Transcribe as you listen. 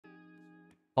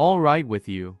All right with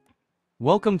you.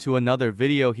 Welcome to another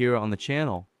video here on the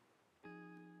channel.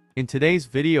 In today's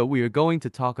video we are going to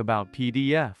talk about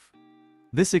PDF.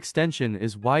 This extension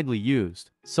is widely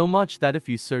used, so much that if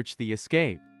you search the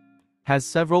escape, has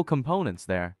several components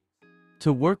there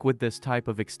to work with this type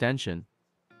of extension.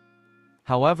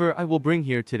 However, I will bring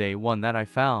here today one that I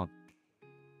found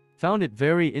it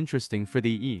very interesting for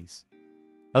the ease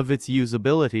of its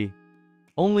usability.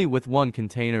 Only with one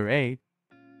container 8,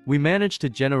 we managed to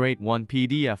generate one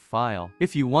PDF file.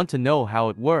 If you want to know how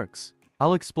it works,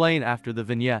 I'll explain after the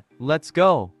vignette. Let's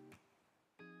go!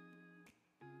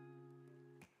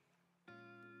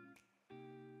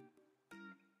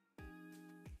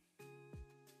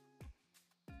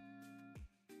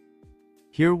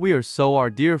 Here we are, so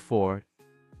our dear Ford.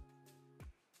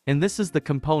 And this is the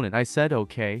component. I said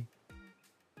okay.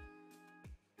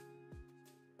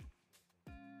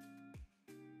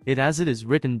 It as it is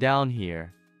written down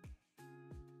here.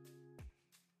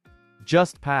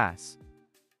 Just pass.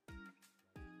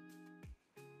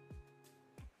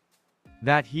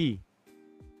 That he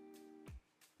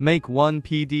make one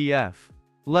PDF.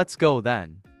 Let's go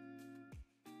then.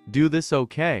 Do this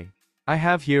okay. I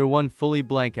have here one fully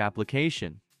blank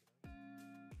application.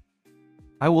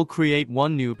 I will create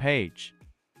one new page.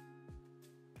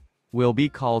 Will be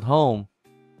called home.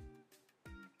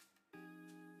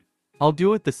 I'll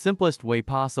do it the simplest way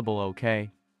possible, okay?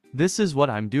 This is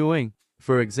what I'm doing.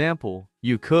 For example,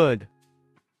 you could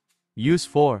use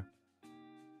for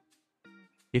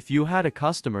if you had a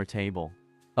customer table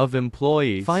of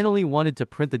employees finally wanted to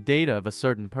print the data of a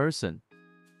certain person.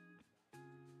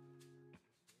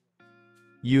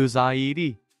 Use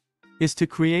IED is to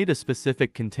create a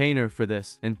specific container for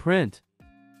this and print.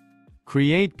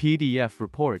 Create PDF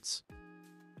reports.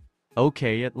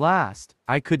 Okay, at last,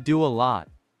 I could do a lot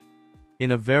in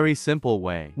a very simple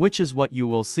way, which is what you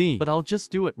will see, but I'll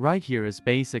just do it right here as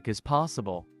basic as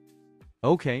possible.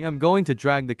 Okay, I'm going to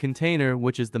drag the container,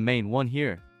 which is the main one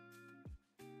here,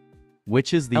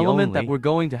 which is the element that we're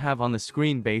going to have on the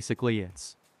screen. Basically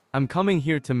I'm coming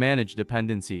here to manage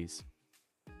dependencies,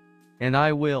 and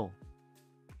I will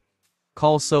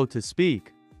call, so to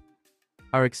speak,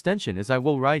 our extension is I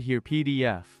will write here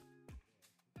PDF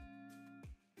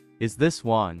is this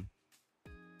one,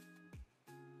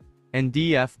 and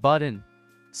DF button,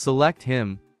 select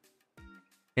him,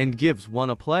 and gives one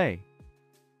a play.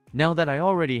 Now that I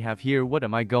already have here, what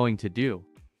am I going to do?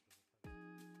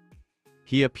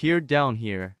 He appeared down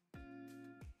here.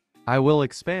 I will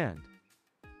expand,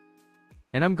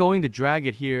 and I'm going to drag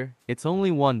it here. It's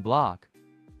only one block,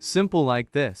 simple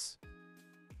like this.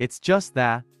 It's just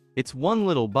that, it's one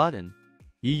little button.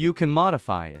 You can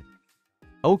modify it.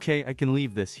 Okay, I can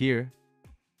leave this here.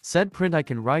 Said print, I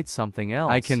can write something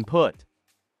else. I can put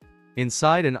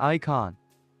inside an icon.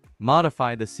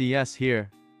 Modify the CS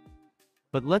here.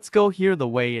 But let's go here the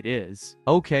way it is.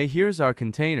 Okay, here's our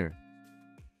container.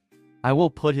 I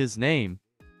will put his name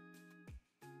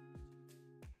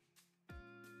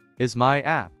is my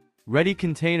app. Ready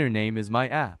container name is my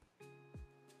app.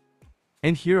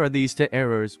 And here are these two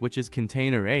errors, which is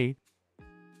container 8.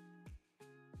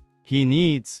 He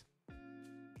needs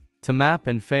to map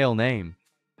and fail name.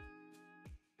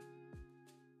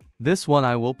 This one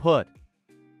I will put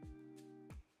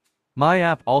my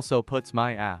app, also puts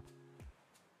my app.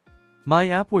 My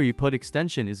app where you put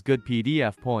extension is good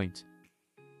PDF point.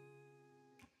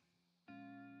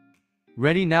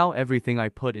 Ready, now everything I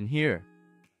put in here.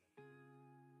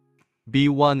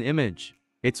 B1 image.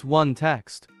 It's one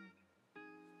text.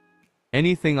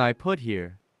 Anything I put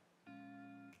here,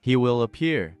 he will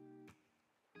appear.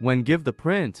 When give the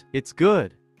print, it's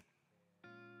good.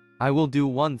 I will do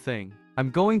one thing. I'm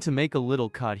going to make a little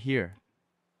cut here.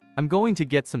 I'm going to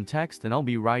get some text and I'll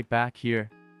be right back here.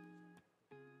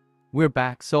 We're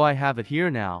back, so I have it here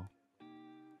now.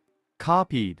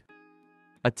 Copied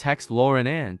a text Lauren,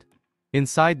 and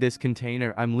inside this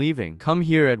container I'm leaving. Come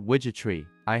here at widgetry.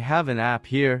 I have an app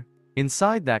here.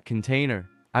 Inside that container,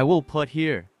 I will put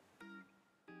here.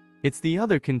 It's the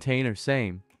other container,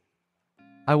 same.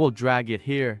 I will drag it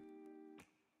here.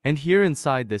 And here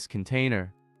inside this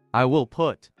container, I will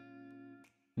put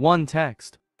one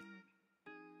text.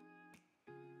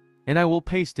 And I will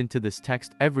paste into this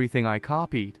text everything I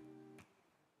copied.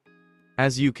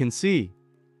 As you can see,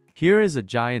 here is a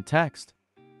giant text.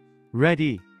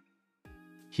 Ready.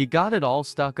 He got it all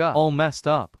stuck up, all messed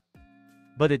up.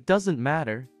 But it doesn't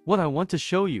matter. What I want to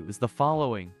show you is the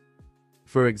following.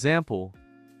 For example,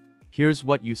 here's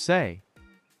what you say.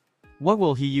 What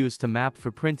will he use to map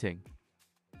for printing?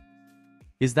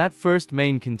 Is that first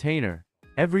main container.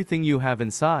 Everything you have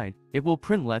inside, it will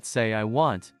print. Let's say I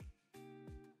want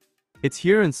It's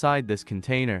here inside this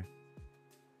container.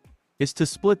 Is to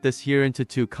split this here into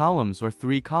 2 columns or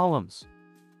 3 columns.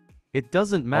 It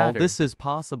doesn't matter. All this is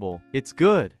possible. It's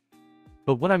good.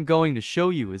 But what I'm going to show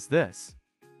you is this.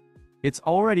 It's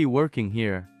already working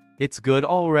here. It's good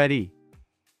already.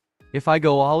 If I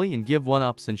go Ollie and give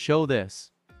 1-ups and show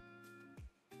this,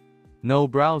 no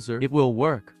browser, it will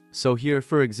work. So here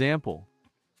for example,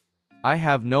 I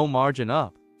have no margin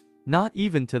up, not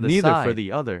even to the side. Neither for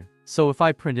the other. So if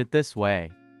I print it this way,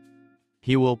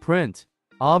 he will print.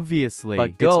 Obviously,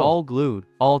 but it's all glued,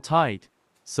 all tight.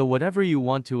 So whatever you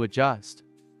want to adjust.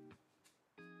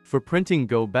 For printing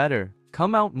go better,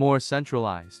 come out more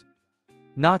centralized.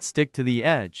 Not stick to the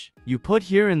edge. You put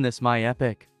here in this my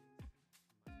epic.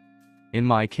 In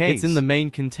my case, it's in the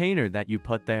main container that you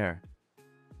put there.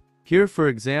 Here for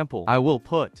example, I will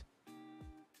put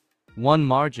 1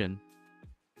 margin,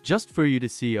 just for you to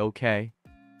see, okay?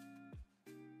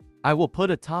 I will put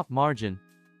a top margin.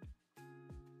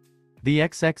 The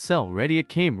XXL ready, it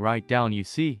came right down, you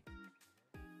see.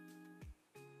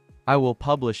 I will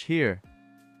publish here.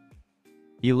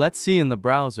 Let's see in the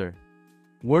browser.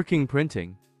 Working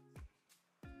printing.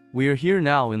 We are here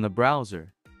now in the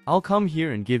browser. I'll come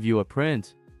here and give you a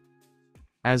print.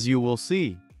 As you will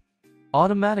see,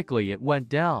 automatically it went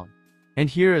down. And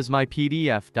here is my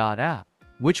pdf.app,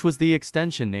 which was the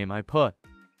extension name I put.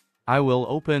 I will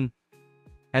open.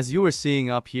 As you are seeing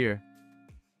up here,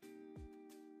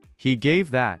 he gave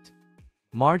that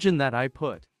margin that I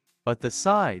put, but the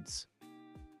sides,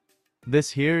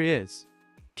 this here is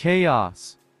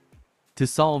chaos. To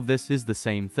solve this is the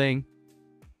same thing.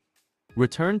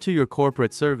 Return to your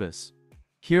corporate service.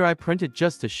 Here I print it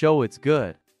just to show it's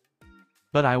good.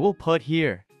 But I will put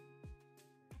here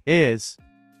is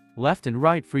left and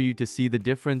right for you to see the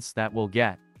difference that we'll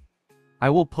get.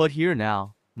 I will put here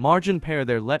now, margin pair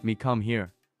there, let me come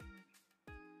here.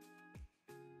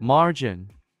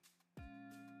 Margin.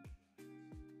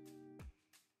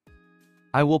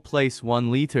 I will place 1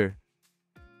 liter.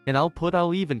 And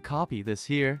I'll even copy this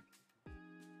here.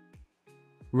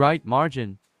 Right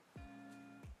margin.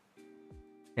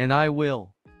 And I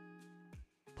will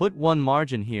put 1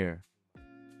 margin here.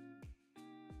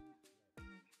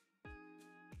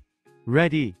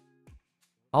 Ready.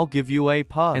 I'll give you a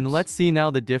pause. And let's see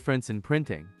now the difference in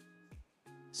printing.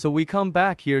 So we come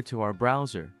back here to our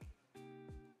browser.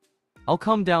 I'll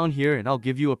come down here and I'll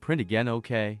give you a print again,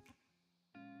 okay?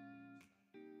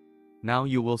 Now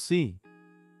you will see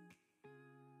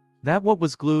that what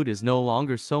was glued is no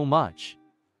longer so much.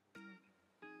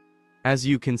 As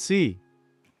you can see,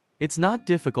 it's not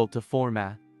difficult to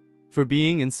format. For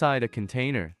being inside a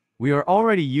container, we are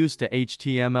already used to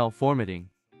HTML formatting.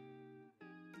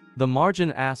 The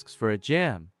margin asks for a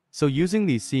jam, so using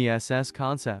these CSS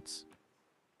concepts,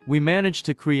 we managed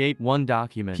to create 1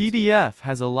 document. PDF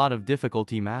has a lot of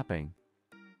difficulty mapping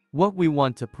what we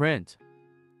want to print.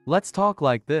 Let's talk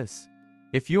like this.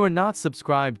 If you are not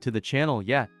subscribed to the channel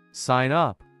yet, sign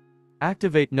up,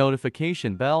 activate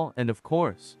notification bell, and of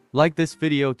course, like this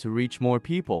video to reach more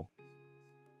people.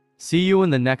 See you in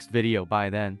the next video. Bye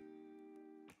then.